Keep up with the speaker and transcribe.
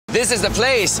This is the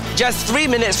place, just 3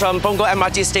 minutes from Punggol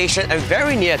MRT station and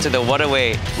very near to the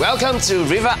waterway. Welcome to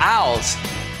River Isles.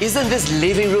 Isn't this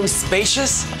living room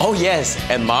spacious? Oh yes,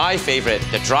 and my favorite,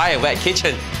 the dry and wet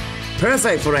kitchen.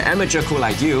 Perfect for an amateur cook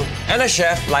like you and a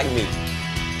chef like me.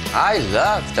 I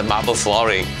love the marble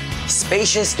flooring,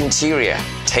 spacious interior,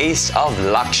 taste of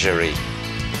luxury.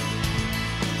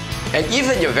 And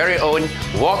even your very own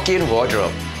walk-in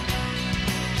wardrobe.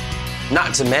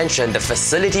 Not to mention the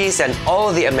facilities and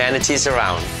all the amenities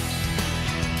around.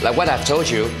 Like what I've told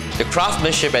you, the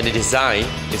craftsmanship and the design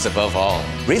is above all.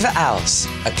 River Isles,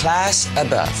 a class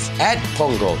above. At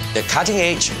Punggol, the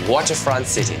cutting-edge waterfront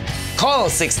city. Call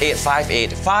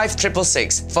 6858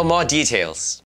 5666 for more details.